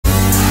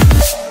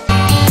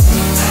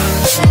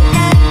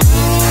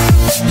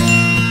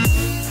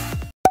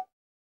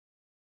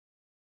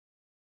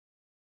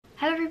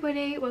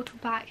everybody, welcome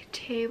back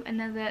to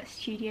another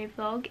studio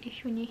vlog.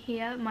 If you're new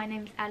here, my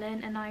name's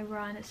Ellen and I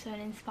run Sew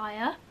and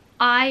Inspire.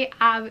 I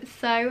am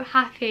so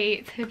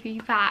happy to be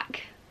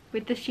back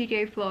with the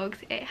studio vlogs.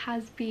 It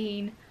has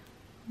been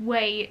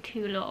way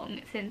too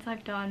long since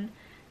I've done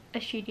a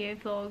studio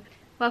vlog.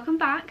 Welcome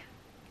back.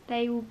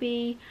 They will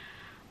be,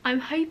 I'm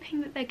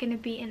hoping that they're going to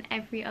be an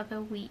every other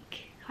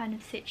week kind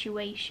of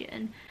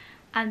situation,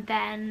 and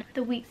then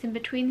the weeks in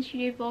between the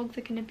studio vlogs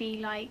are going to be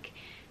like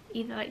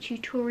either like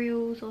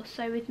tutorials or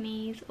sew with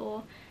me's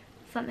or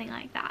something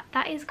like that.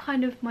 That is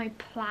kind of my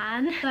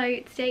plan. So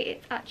today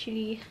it's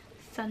actually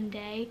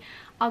Sunday.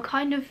 I'll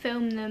kind of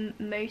film them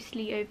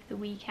mostly over the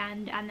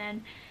weekend and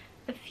then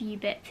a few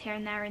bits here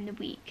and there in the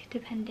week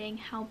depending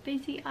how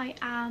busy I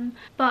am,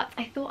 but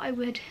I thought I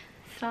would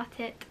start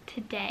it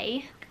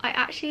today. I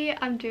actually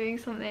am doing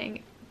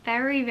something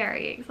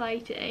very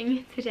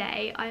exciting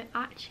today. I'm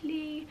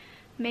actually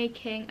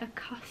making a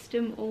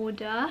custom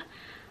order.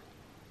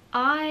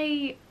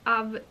 I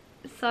am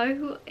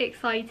so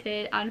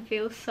excited and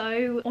feel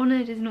so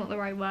honoured is not the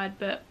right word,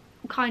 but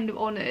kind of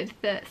honoured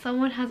that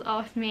someone has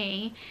asked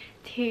me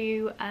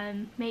to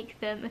make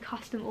them a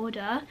custom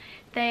order.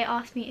 They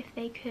asked me if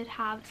they could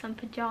have some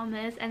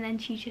pyjamas and then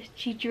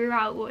she drew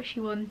out what she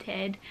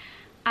wanted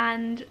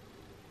and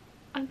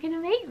I'm gonna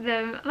make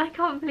them and I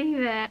can't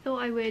believe it. I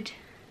thought I would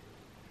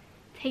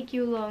take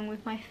you along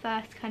with my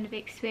first kind of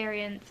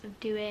experience of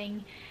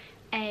doing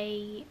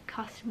a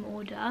custom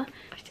order.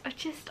 I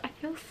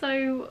feel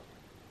so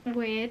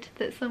weird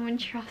that someone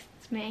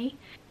trusts me.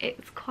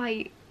 It's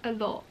quite a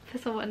lot for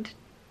someone to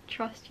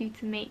trust you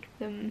to make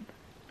them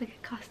like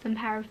a custom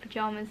pair of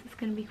pyjamas. It's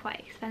going to be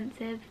quite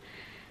expensive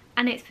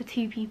and it's for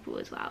 2 people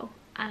as well.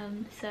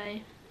 So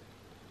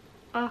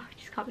I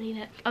just can't believe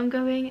it. I'm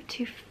going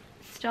to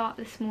start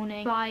this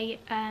morning by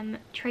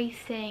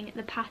tracing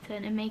the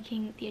pattern and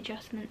making the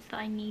adjustments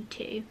that I need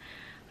to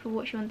for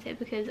what she wanted,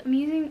 because I'm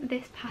using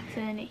this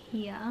pattern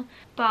here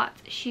but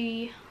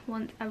she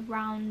wants a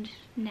round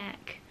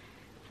neck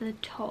for the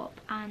top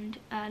and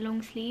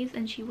long sleeves,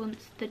 and she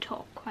wants the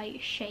top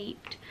quite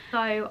shaped.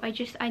 So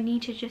I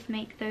need to just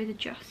make those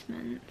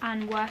adjustments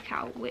and work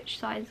out which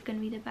size is going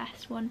to be the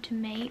best one to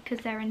make, because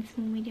they're in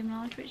small, medium,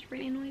 large, which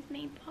really annoys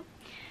me. But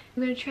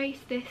I'm going to trace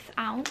this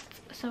out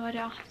so I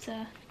don't have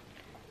to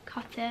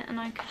cut it and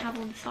I can have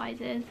all the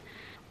sizes.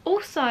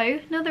 Also,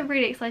 another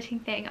really exciting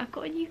thing, I've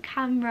got a new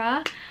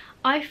camera.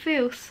 I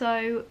feel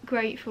so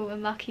grateful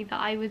and lucky that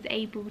I was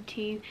able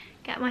to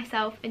get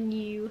myself a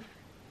new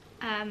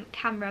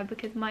camera,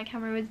 because my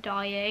camera was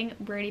dying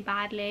really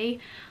badly.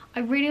 I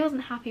really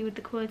wasn't happy with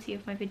the quality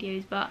of my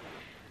videos, but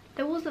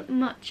there wasn't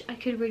much I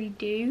could really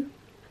do,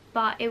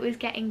 but it was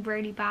getting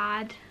really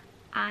bad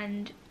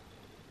and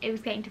it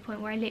was getting to a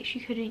point where I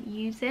literally couldn't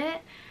use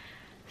it.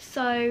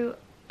 So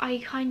I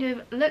kind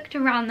of looked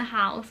around the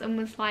house and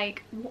was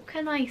like, what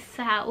can I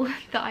sell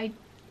that I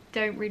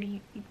don't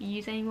really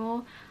use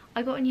anymore?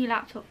 I got a new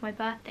laptop for my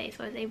birthday,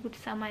 so I was able to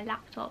sell my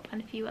laptop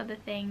and a few other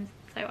things.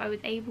 So I was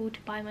able to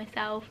buy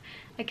myself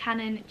a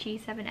Canon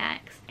G7X.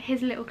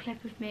 Here's a little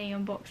clip of me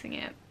unboxing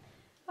it.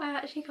 I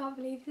actually can't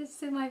believe this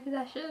is in my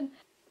possession.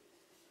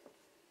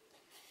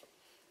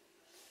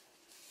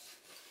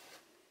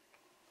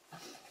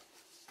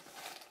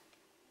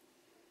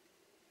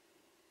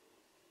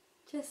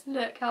 Just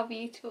look how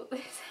beautiful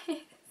this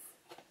is.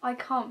 I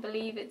can't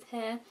believe it's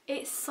here.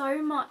 It's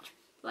so much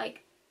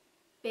like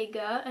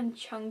bigger and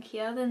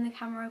chunkier than the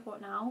camera I've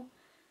got now.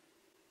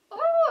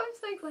 Oh, I'm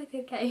so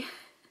excited. Okay.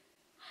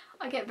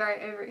 I get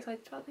very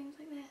overexcited about things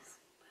like this,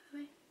 by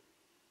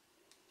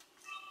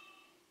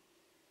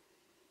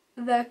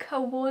the way. The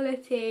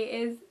quality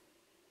is...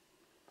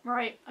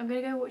 Right, I'm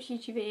gonna go watch a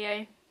YouTube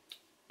video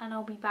and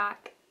I'll be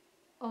back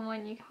on my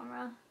new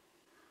camera.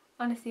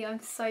 Honestly, I'm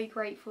so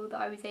grateful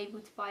that I was able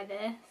to buy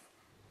this.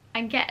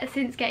 And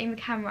since getting the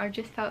camera, I've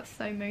just felt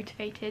so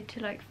motivated to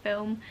like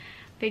film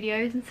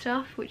videos and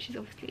stuff, which is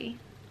obviously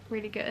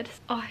really good.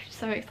 Oh, I'm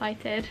so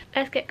excited.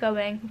 Let's get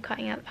going. I'm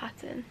cutting out the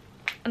pattern.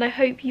 And I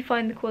hope you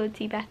find the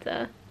quality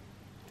better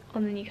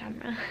on the new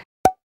camera.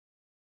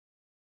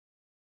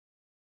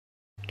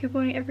 Good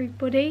morning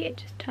everybody. It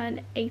just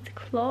turned 8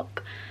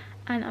 o'clock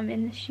and I'm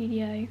in the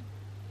studio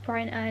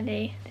bright and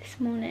early this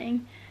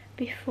morning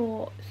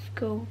before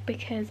school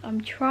because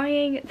I'm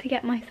trying to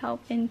get myself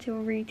into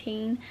a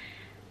routine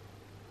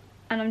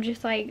and I'm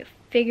just like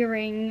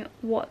figuring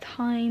what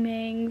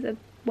timings are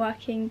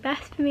working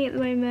best for me at the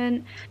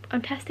moment.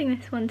 I'm testing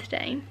this one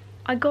today.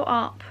 I got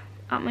up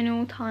at my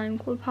normal time,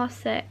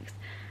 6:15,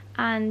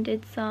 and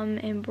did some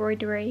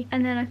embroidery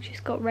and then I've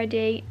just got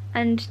ready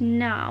and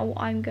now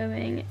I'm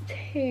going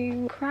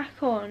to crack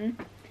on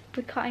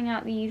with cutting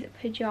out these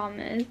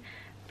pyjamas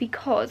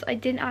because I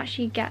didn't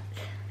actually get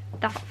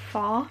that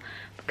far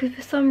because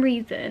for some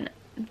reason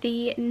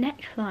the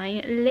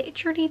neckline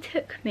literally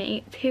took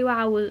me 2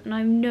 hours and I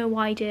have no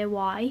idea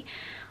why.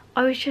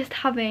 I was just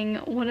having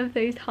one of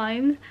those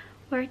times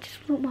where it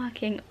just wasn't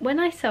working. When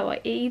I sew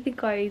it either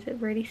goes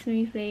really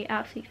smoothly,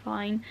 absolutely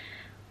fine,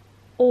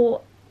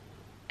 or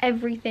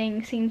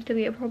everything seems to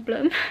be a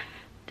problem.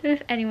 Don't know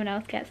if anyone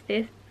else gets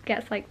this,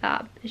 gets like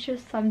that. It's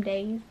just some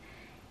days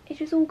it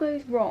just all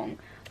goes wrong.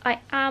 I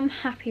am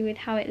happy with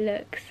how it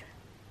looks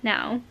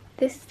now.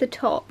 This is the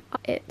top.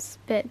 It's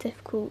a bit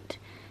difficult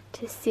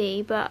to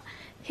see, but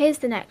here's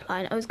the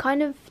neckline. I was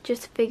kind of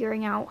just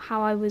figuring out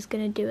how I was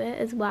going to do it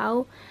as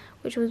well,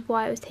 which was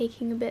why it was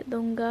taking a bit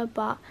longer,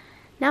 but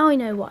now I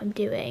know what I'm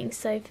doing,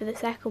 so for the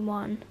second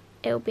one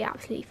it'll be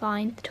absolutely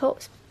fine. The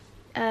top's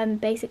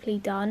basically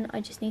done.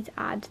 I just need to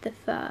add the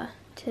fur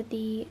to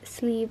the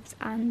sleeves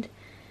and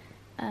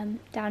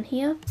down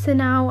here. So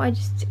now I'm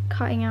just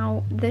cutting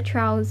out the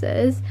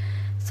trousers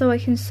so I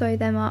can sew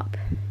them up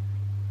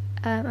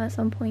at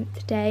some point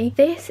today.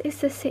 This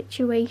is the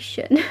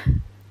situation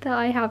that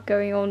I have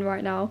going on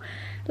right now.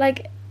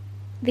 Like,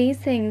 these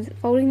things,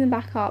 folding them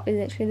back up is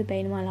literally the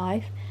bane of my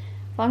life.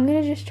 But I'm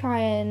gonna just try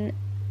and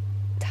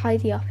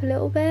tidy up a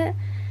little bit,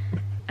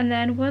 and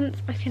then once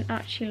I can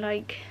actually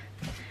like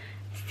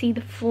see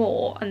the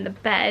floor and the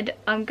bed,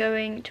 I'm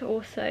going to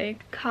also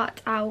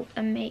cut out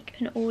and make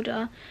an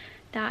order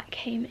that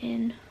came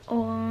in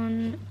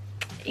on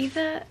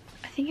either,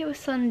 I think it was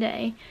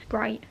Sunday.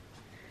 Right,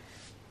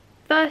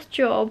 first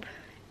job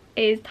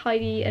is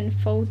tidy and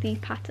fold these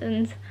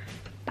patterns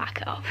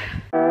back up.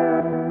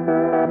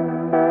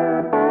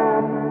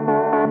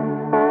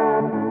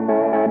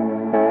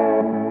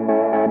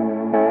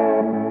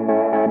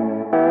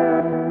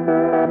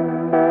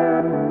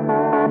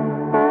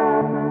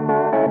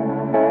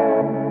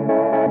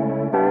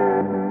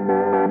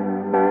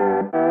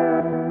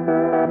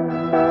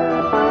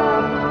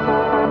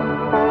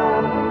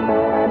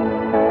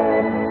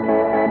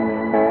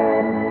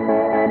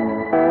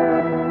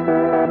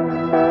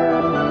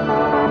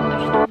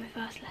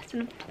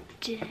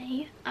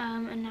 Today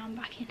and now I'm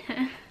back in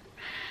here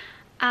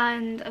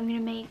and I'm gonna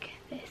make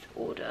this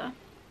order.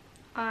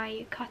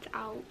 I cut it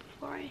out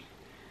before I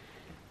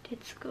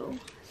did school,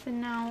 so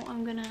now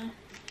I'm gonna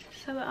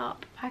sew it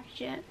up,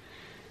 package it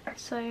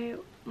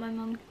so my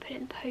mum can put it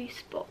in the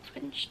post box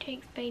when she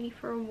takes Bailey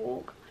for a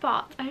walk.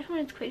 But I just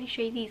wanted to quickly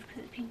show you these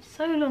because it's been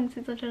so long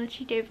since I've done a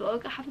studio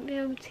vlog. I haven't been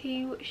able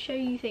to show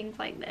you things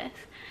like this,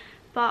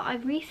 but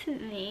I've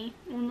recently,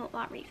 well not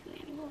that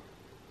recently anymore,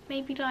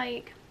 maybe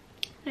like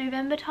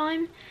November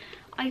time,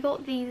 I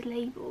got these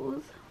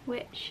labels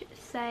which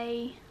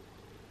say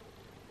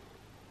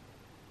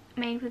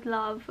Made with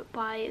Love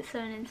by Sew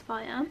and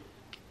Inspire,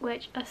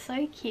 which are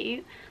so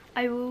cute.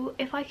 I will,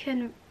 if I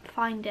can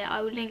find it,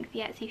 I will link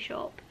the Etsy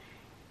shop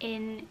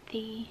in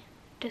the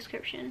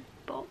description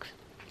box.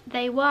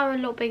 They were a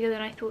lot bigger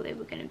than I thought they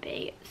were going to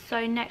be,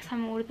 so next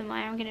time I order them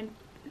I am going to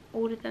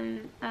order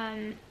them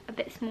a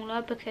bit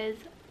smaller because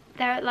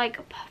they're like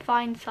a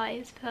fine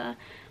size for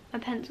my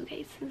pencil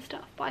case and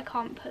stuff, but I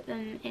can't put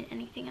them in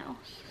anything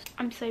else.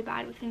 I'm so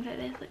bad with things like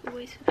this, like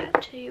always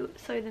forget to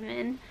sew them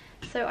in.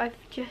 So I've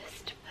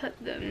just put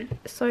them,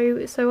 so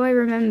I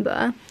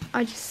remember,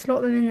 I just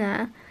slot them in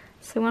there,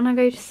 so when I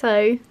go to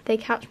sew they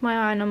catch my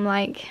eye and I'm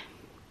like,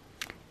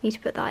 need to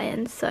put that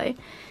in. So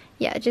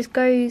yeah, it just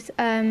goes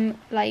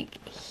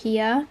like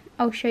here.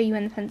 I'll show you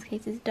when the pencil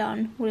case is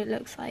done what it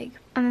looks like,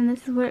 and then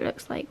this is what it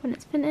looks like when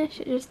it's finished.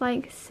 It just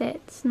like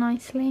sits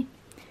nicely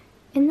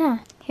in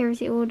there. Here is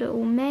the order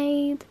all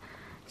made,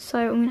 so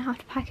I'm gonna have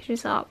to package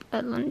this up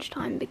at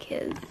lunchtime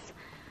because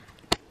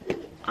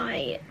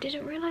I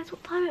didn't realise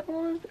what time it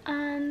was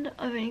and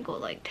I've only got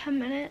like 10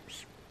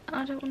 minutes and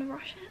I don't want to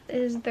rush it.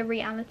 This is the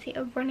reality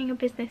of running a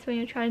business when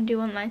you're trying to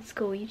do online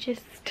school. You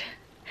just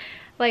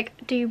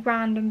like do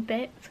random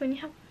bits when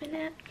you have a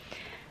minute.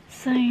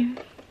 So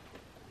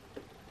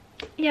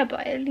yeah,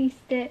 but at least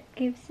it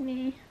gives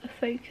me a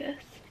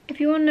focus. If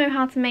you want to know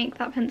how to make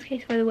that pencil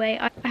case, by the way,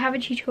 I have a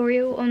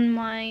tutorial on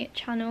my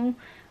channel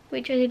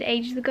which I did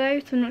ages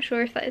ago, so I'm not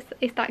sure if that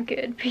is that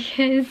good.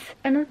 Because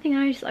another thing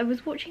I noticed, I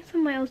was watching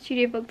some of my old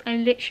studio vlogs and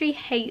I literally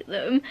hate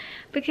them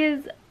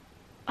because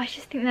I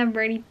just think they're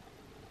really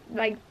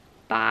like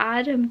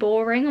bad and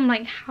boring. I'm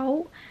like,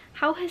 how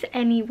has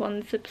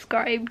anyone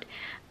subscribed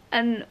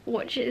and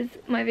watches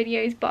my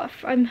videos? But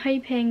I'm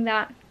hoping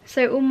that,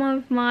 so all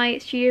of my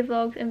studio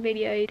vlogs and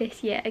videos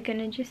this year are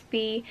gonna just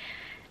be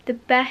the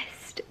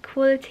best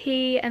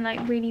quality and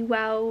like really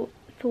well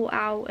thought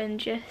out and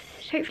just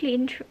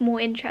hopefully more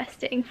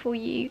interesting for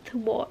you to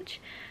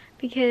watch.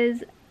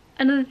 Because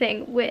another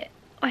thing,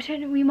 I don't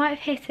know, we might have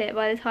hit it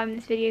by the time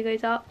this video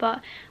goes up, but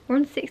we're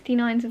on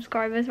 69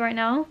 subscribers right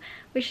now,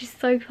 which is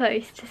so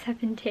close to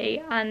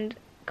 70 and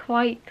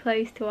quite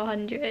close to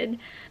 100,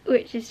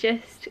 which is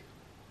just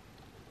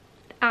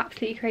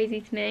absolutely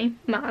crazy to me.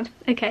 Mad.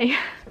 Okay.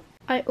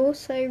 I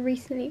also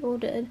recently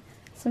ordered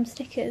some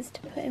stickers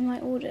to put in my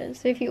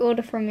orders, so if you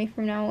order from me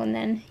from now on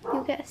then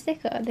you'll get a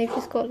sticker. They've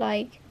just got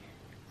like,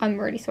 I'm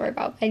really sorry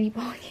about Bailey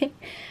barking,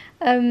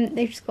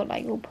 they've just got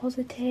like all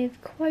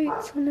positive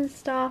quotes on and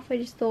stuff. I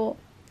just thought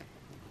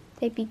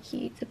they'd be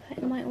cute to put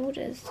in my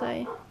orders,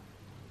 so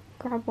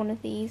grab one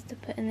of these to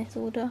put in this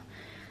order.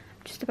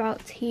 I'm just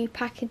about to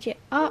package it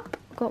up.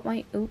 Got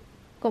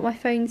my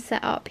phone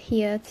set up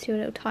here to do a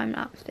little time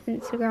lapse for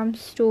Instagram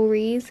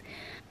stories.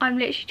 I'm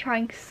literally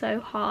trying so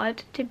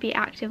hard to be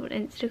active on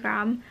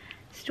Instagram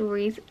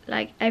stories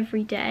like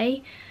every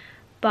day,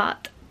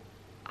 but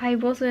I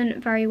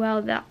wasn't very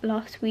well that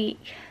last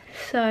week,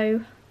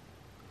 so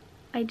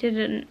I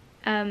didn't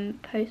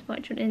post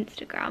much on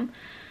Instagram.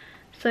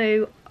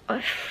 So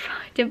I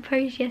didn't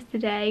post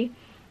yesterday,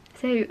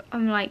 so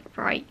I'm like,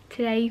 right,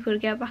 today you've got to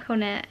get back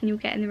on it and you'll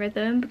get in the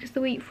rhythm, because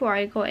the week before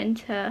I got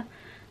into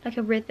like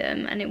a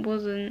rhythm and it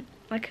wasn't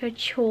like a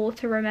chore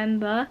to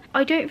remember.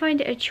 I don't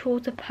find it a chore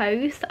to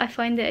post, I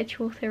find it a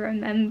chore to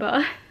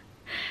remember.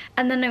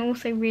 And then I'm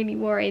also really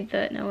worried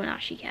that no one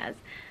actually cares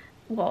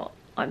what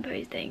I'm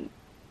posting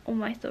on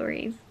my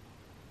stories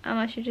and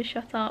I should just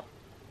shut up.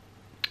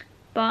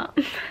 But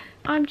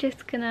I'm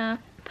just gonna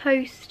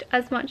post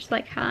as much as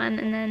I can,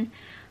 and then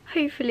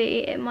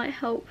hopefully it might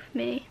help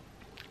me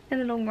in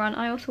the long run.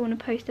 I also want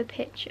to post a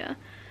picture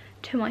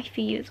to my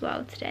feed as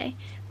well today,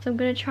 so I'm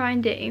gonna try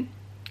and do,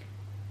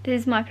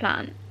 this is my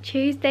plan: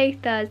 Tuesday,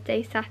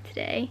 Thursday,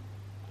 Saturday,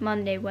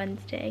 Monday,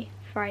 Wednesday,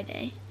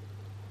 Friday,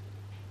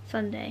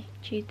 Sunday,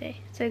 Tuesday.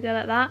 So go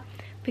like that,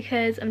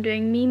 because I'm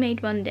doing Me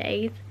Made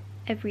Mondays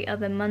every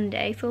other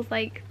Monday, so I was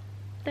like,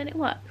 then it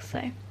works.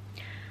 So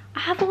I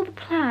have all the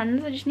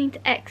plans, I just need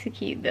to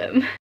execute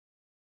them.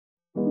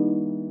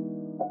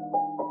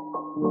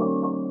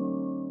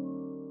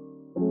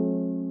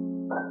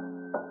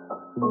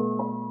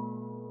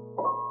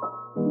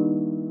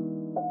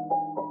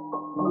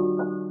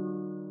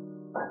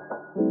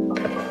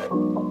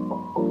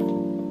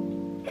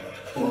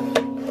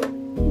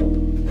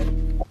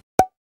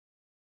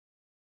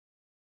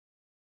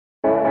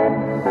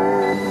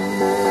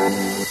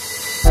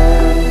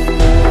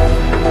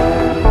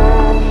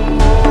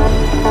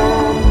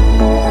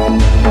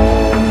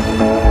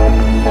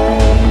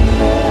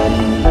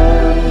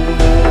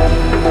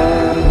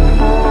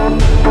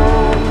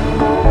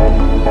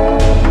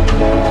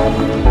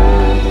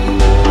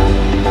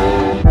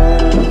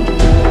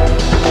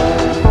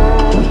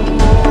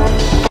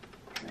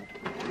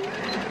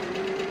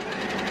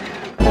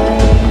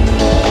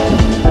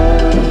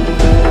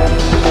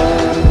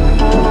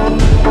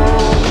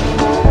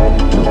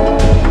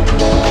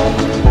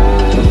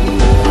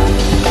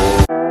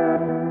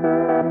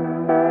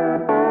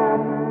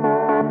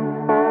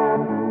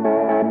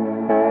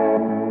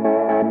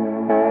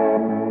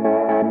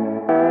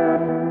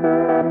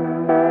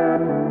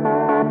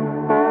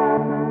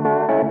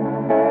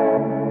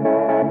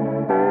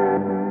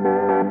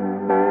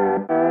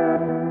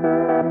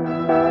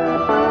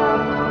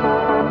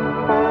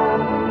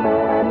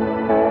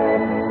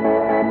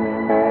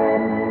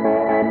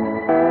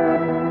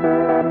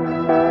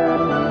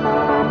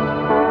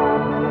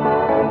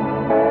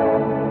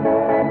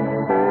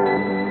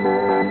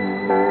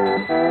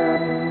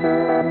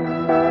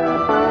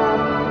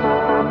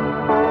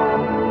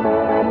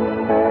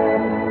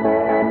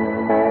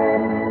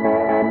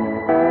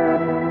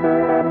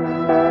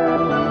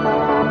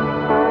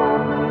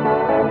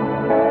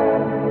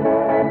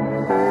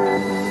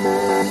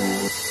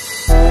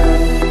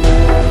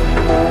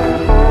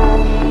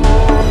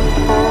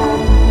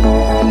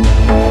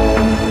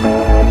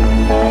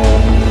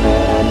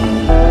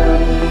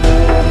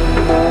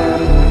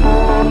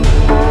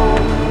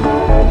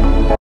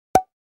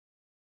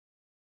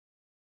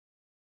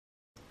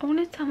 I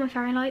want to turn my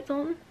fairy lights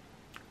on.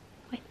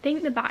 I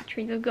think the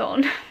batteries are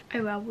gone.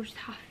 Oh well, we'll just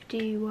have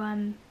to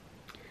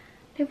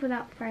live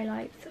without fairy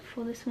lights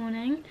for this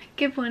morning.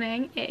 Good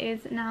morning, it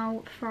is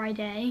now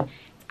Friday.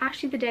 It's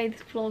actually the day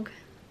this vlog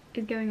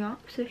is going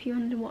up, so if you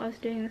wonder what I was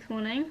doing this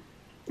morning,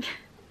 this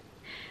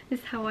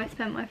is how I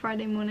spent my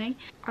Friday morning.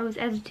 I was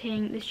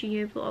editing the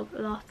studio vlog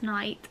last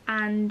night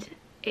and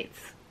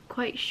it's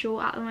quite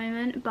short at the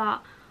moment,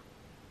 but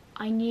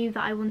I knew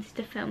that I wanted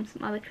to film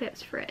some other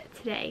clips for it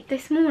today.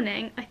 This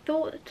morning I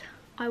thought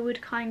I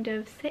would kind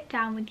of sit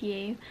down with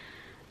you,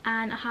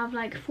 and I have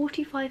like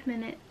 45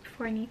 minutes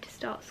before I need to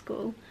start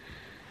school.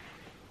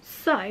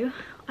 So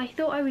I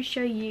thought I would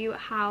show you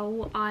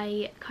how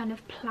I kind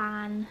of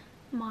plan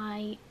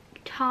my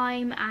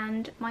time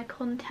and my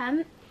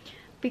content,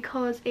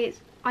 because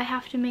I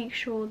have to make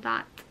sure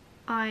that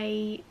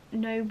I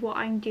know what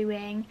I'm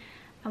doing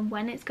and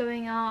when it's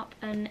going up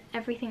and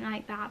everything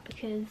like that,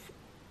 because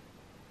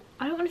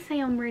I don't want to say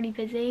I'm really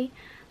busy,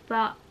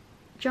 but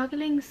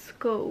juggling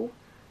school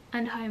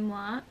and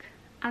homework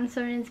and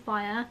So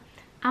Inspire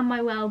and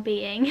my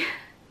well-being,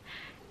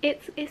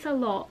 it's a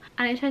lot.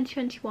 And in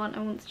 2021 I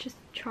want to just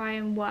try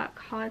and work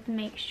hard to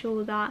make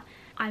sure that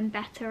I'm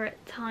better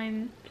at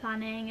time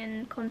planning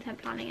and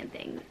content planning and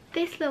things.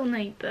 This little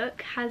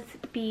notebook has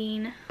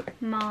been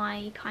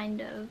my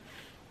kind of,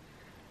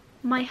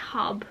 my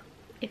hub,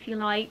 if you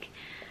like.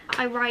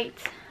 I write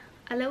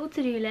a little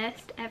to-do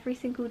list every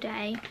single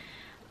day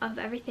of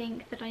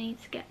everything that I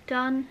need to get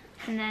done,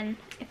 and then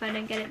if I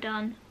don't get it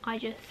done I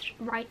just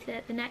write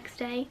it the next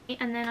day.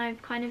 And then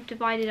I've kind of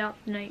divided up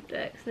the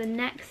notebook, so the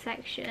next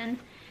section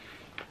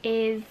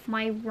is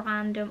my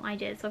random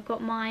ideas. So I've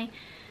got my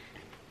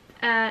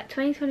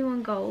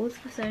 2021 goals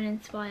for So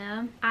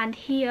Inspire, and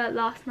here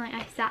last night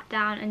I sat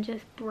down and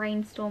just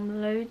brainstormed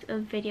loads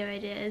of video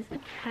ideas.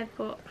 I've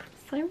got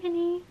so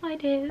many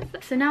ideas.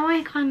 So now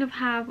I kind of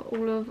have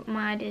all of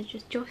my ideas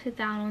just jotted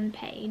down on the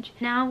page.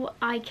 Now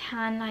I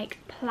can like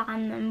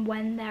plan them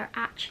when they're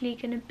actually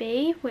going to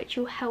be, which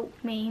will help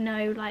me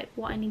know like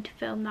what I need to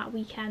film that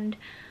weekend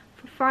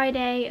for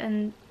Friday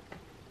and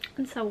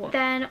so on.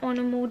 Then on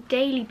a more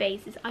daily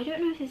basis, I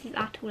don't know if this is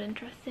at all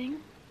interesting,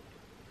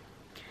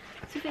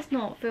 so if it's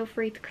not, feel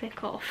free to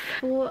click off.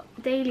 For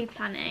daily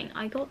planning,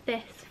 I got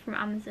this from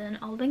Amazon.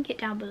 I'll link it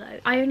down below.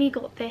 I only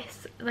got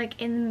this like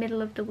in the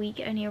middle of the week.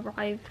 It only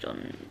arrived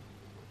on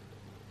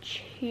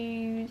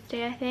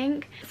Tuesday, I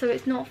think. So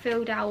it's not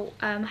filled out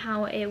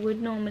how it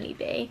would normally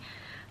be.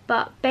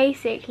 But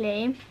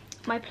basically,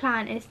 my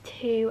plan is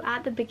to,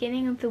 at the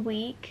beginning of the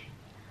week,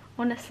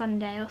 on a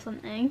Sunday or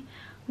something,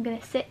 I'm going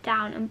to sit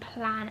down and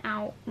plan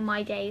out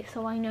my day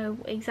so I know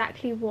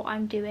exactly what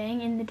I'm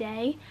doing in the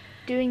day.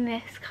 Doing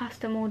this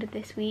custom order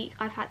this week,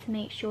 I've had to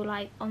make sure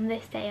like on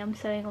this day I'm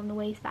sewing on the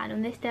waistband,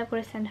 on this day I've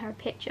got to send her a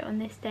picture, on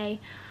this day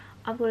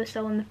I've got to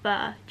sew on the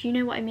fur. Do you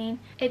know what I mean?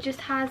 It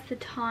just has the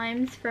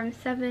times from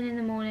 7 in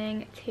the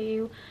morning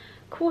to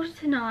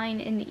 8:45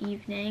 in the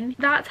evening.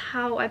 That's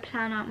how I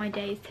plan out my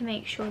days to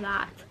make sure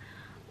that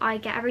I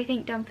get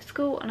everything done for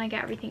school and I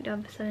get everything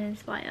done for Sew and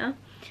Inspire.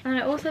 And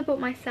I also bought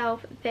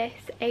myself this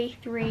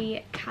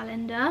A3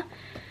 calendar.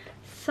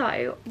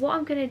 So what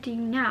I'm going to do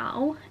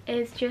now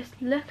is just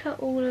look at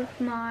all of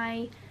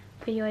my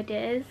video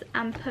ideas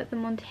and put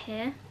them onto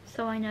here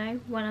so I know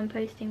when I'm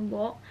posting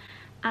what.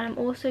 And I'm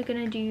also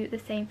going to do the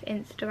same for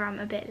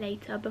Instagram a bit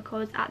later,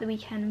 because at the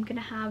weekend I'm going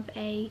to have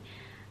a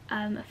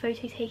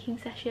photo taking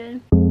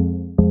session.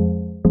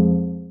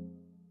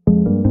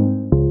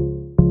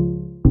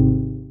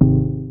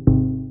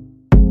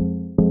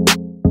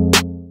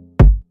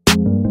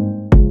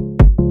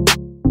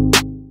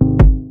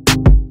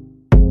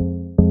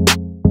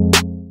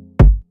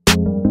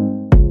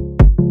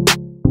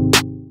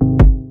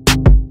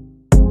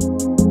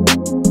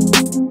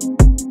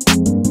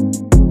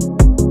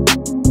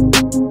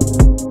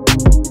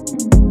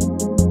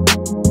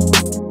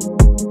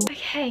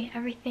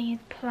 Everything is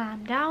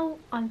planned out.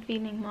 I'm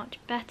feeling much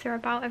better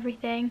about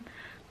everything.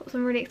 Got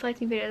some really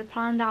exciting videos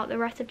planned out the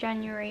rest of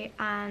January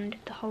and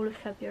the whole of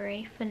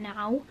February for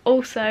now.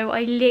 Also,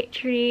 I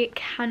literally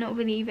cannot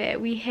believe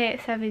it. We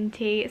hit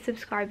 70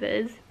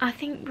 subscribers. I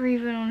think we're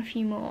even on a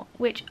few more,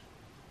 which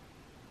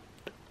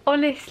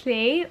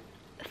honestly,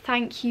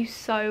 thank you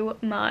so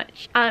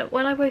much.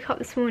 When I woke up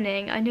this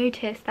morning, I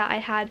noticed that I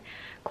had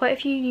quite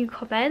a few new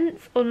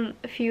comments on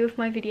a few of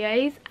my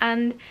videos,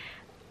 and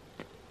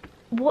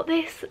what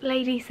this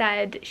lady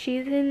said,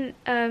 she's in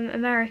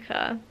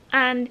America,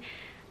 and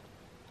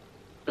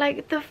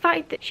like the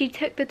fact that she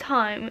took the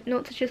time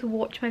not to just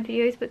watch my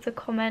videos but to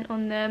comment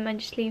on them and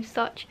just leave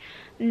such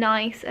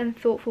nice and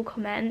thoughtful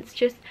comments,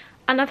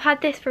 and I've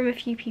had this from a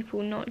few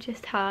people, not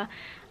just her.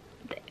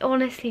 It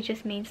honestly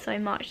just means so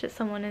much that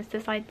someone has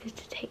decided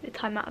to take the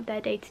time out of their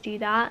day to do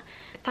that.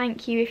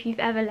 Thank you if you've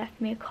ever left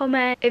me a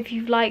comment, if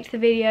you've liked the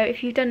video,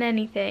 if you've done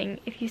anything,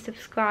 if you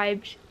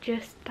subscribed,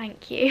 just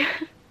thank you.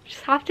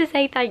 Just have to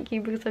say thank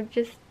you,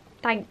 because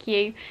thank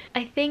you.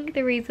 I think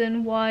the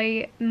reason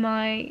why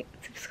my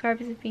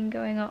subscribers have been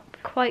going up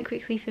quite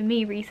quickly for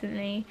me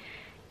recently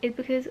is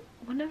because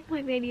one of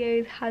my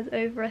videos has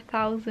over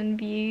 1,000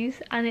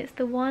 views, and it's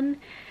the one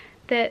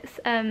that's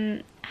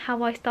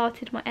how I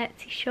started my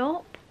Etsy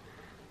shop.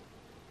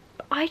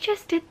 I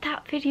just did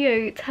that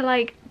video to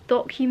like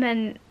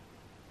document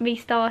me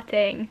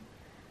starting.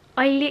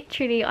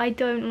 I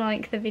don't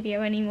like the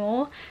video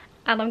anymore,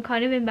 and I'm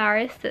kind of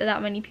embarrassed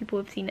that many people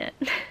have seen it.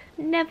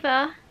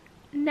 Never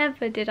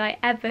did I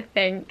ever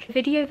think the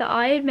video that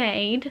I had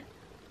made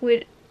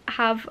would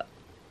have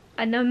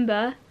a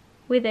number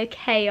with a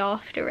K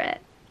after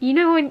it. You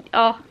know when,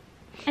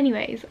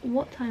 anyways,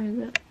 what time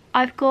is it?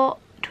 I've got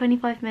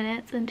 25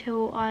 minutes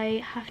until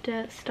I have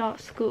to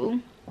start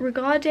school.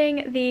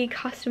 Regarding the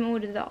custom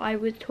order that I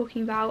was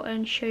talking about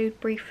and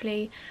showed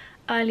briefly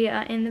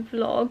earlier in the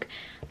vlog,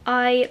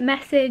 I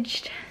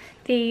messaged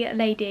the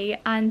lady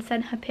and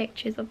sent her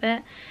pictures of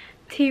it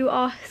to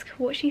ask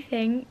what she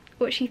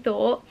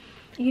thought.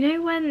 You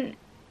know when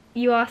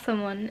you ask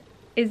someone,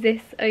 is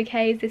this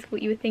okay, is this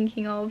what you were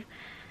thinking of?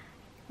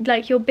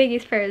 Like, your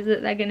biggest fear is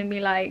that they're gonna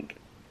be like,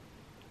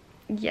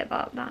 yeah,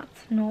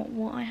 that's not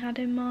what I had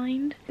in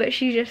mind. But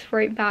she just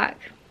wrote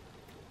back,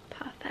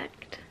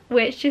 perfect,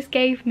 which just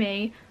gave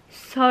me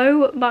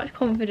so much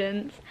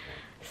confidence.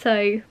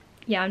 So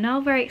yeah, I'm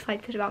now very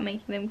excited about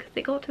making them, because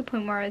it got to a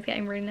point where I was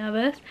getting really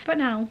nervous, but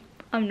now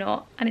I'm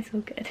not, and it's all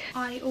good.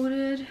 I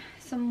ordered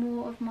some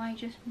more of my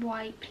just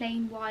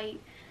plain white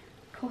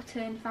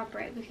cotton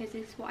fabric, because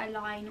this is what I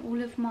line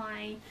all of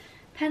my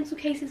pencil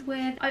cases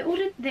with. I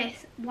ordered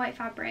this white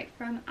fabric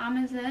from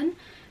Amazon,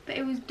 but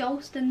it was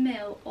Dalston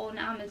Mill on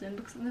Amazon,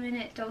 because at the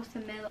minute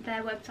Dalston Mill,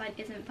 their website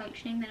isn't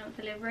functioning, they're not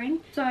delivering.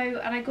 So,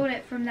 and I got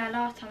it from there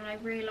last time and I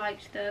really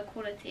liked the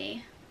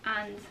quality,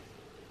 and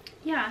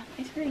yeah,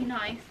 it's really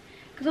nice,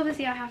 because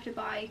obviously I have to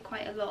buy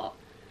quite a lot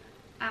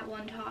at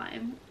one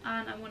time,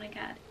 and I want to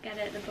get it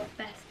at the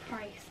best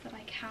price that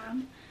I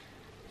can.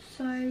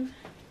 So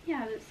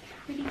yeah, it looks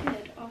pretty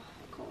good. Oh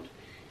god,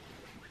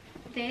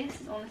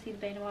 this is honestly the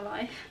bane of my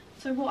life.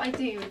 So what I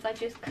do is I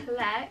just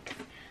collect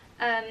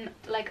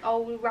like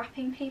old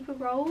wrapping paper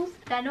rolls.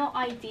 They're not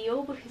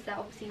ideal because they're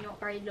obviously not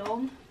very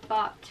long,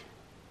 but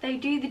they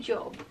do the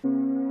job.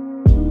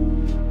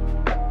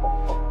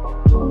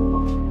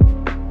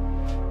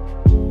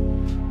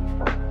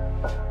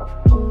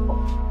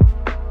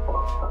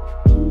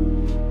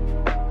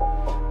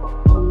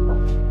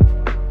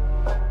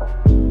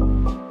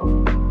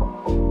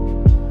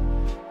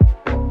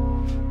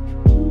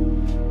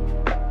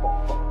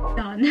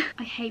 Done.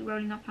 I hate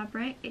rolling up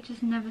fabric. It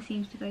just never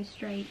seems to go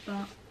straight,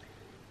 but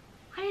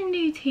I didn't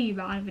do too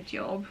bad of a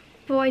job.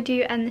 Before I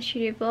do end the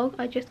studio vlog,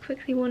 I just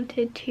quickly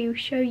wanted to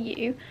show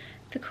you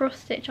the cross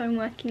stitch I'm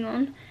working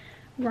on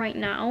right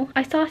now.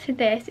 I started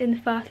this in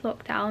the first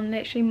lockdown,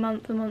 literally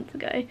months and months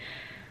ago,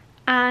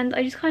 and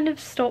I just kind of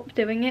stopped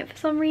doing it for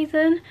some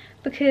reason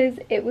because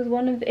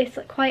it's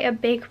like quite a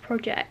big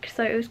project,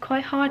 so it was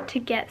quite hard to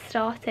get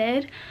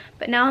started.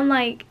 But now I'm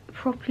like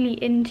properly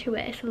into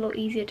it, it's a lot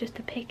easier just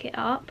to pick it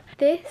up.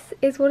 This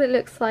is what it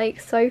looks like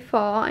so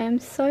far. I am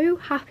so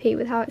happy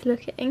with how it's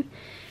looking.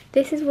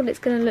 This is what it's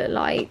going to look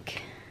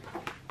like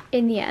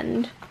in the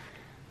end,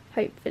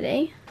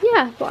 hopefully.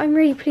 Yeah, but I'm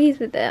really pleased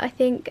with it. I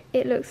think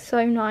it looks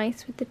so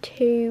nice with the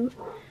two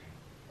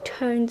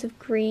tones of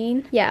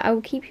green. Yeah, I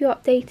will keep you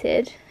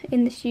updated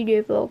in the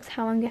studio vlogs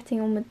how I'm getting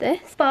on with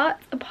this. But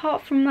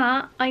apart from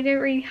that, I don't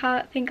really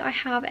think I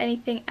have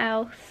anything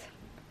else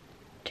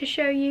to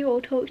show you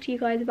or talk to you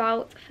guys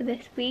about for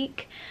this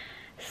week.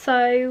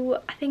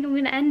 So I think I'm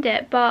going to end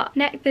it. But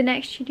the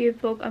next studio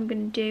vlog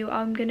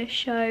I'm going to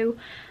show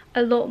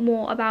a lot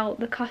more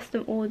about the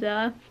custom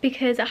order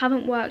because I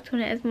haven't worked on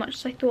it as much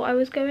as I thought I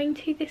was going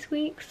to this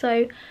week.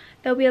 So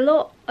there'll be a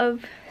lot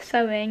of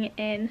sewing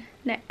in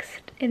the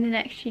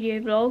next studio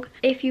vlog.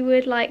 If you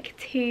would like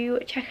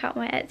to check out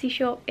my Etsy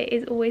shop, it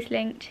is always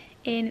linked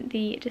in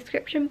the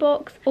description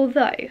box.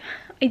 Although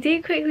I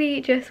do quickly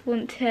just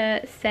want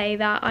to say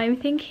that I'm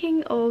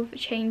thinking of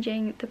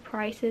changing the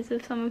prices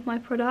of some of my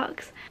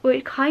products,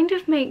 which kind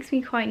of makes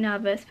me quite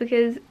nervous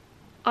because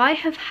I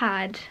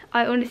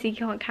honestly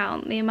can't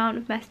count the amount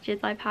of messages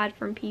I've had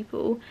from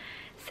people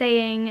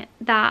saying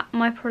that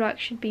my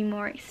products should be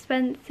more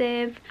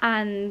expensive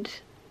and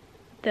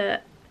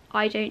that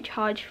I don't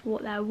charge for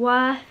what they're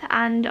worth.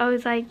 And I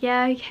was like,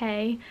 yeah,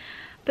 okay.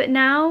 But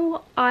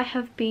now I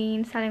have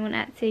been selling on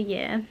Etsy a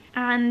year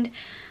and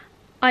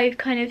I've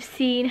kind of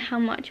seen how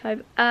much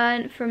I've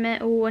earned from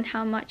it all and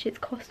how much it's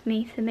cost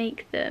me to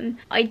make them.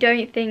 I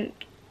don't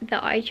think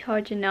that I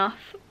charge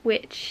enough,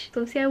 which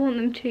obviously I want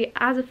them to be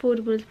as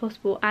affordable as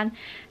possible, and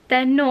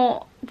they're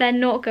not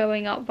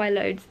going up by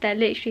loads, they're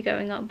literally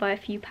going up by a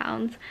few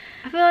pounds.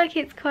 I feel like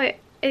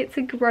it's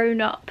a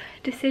grown-up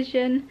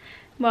decision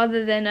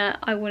rather than a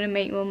I want to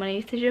make more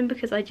money decision,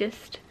 because I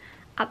just,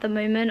 at the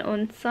moment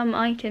on some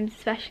items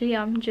especially,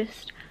 I'm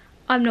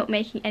not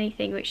making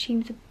anything, which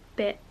seems a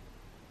bit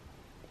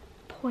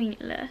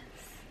pointless.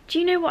 Do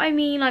you know what I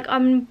mean? Like,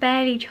 I'm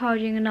barely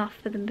charging enough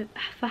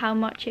for how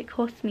much it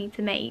costs me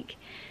to make.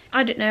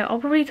 I don't know, I'll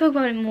probably talk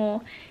about it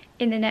more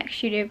in the next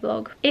studio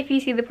vlog. If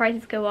you see the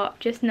prices go up,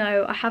 just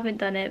know I haven't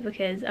done it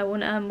because I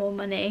want to earn more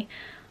money.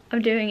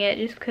 I'm doing it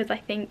just because I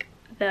think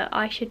that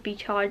I should be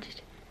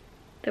charged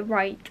the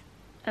right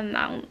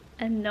amount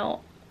and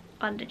not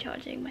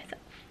undercharging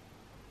myself.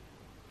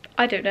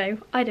 I don't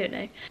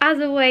know.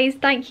 As always,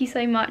 thank you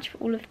so much for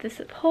all of the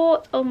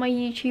support on my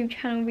YouTube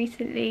channel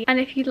recently, and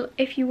if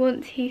you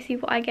want to see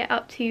what I get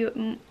up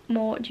to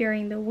more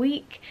during the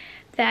week,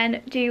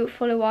 then do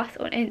follow us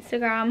on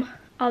Instagram.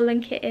 I'll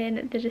link it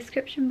in the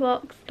description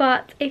box.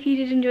 But if you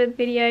did enjoy the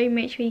video,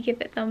 make sure you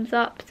give it a thumbs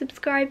up,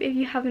 subscribe if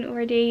you haven't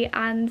already,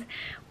 and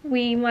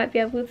we might be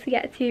able to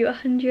get to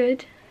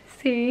 100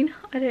 soon,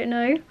 I don't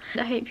know.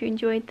 I hope you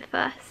enjoyed the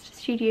first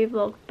studio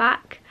vlog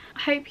back. I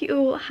hope you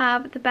all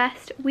have the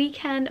best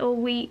weekend or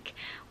week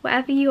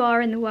wherever you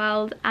are in the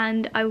world,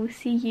 and I will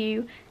see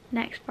you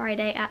next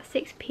Friday at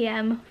 6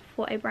 PM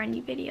for a brand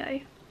new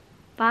video.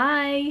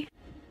 Bye!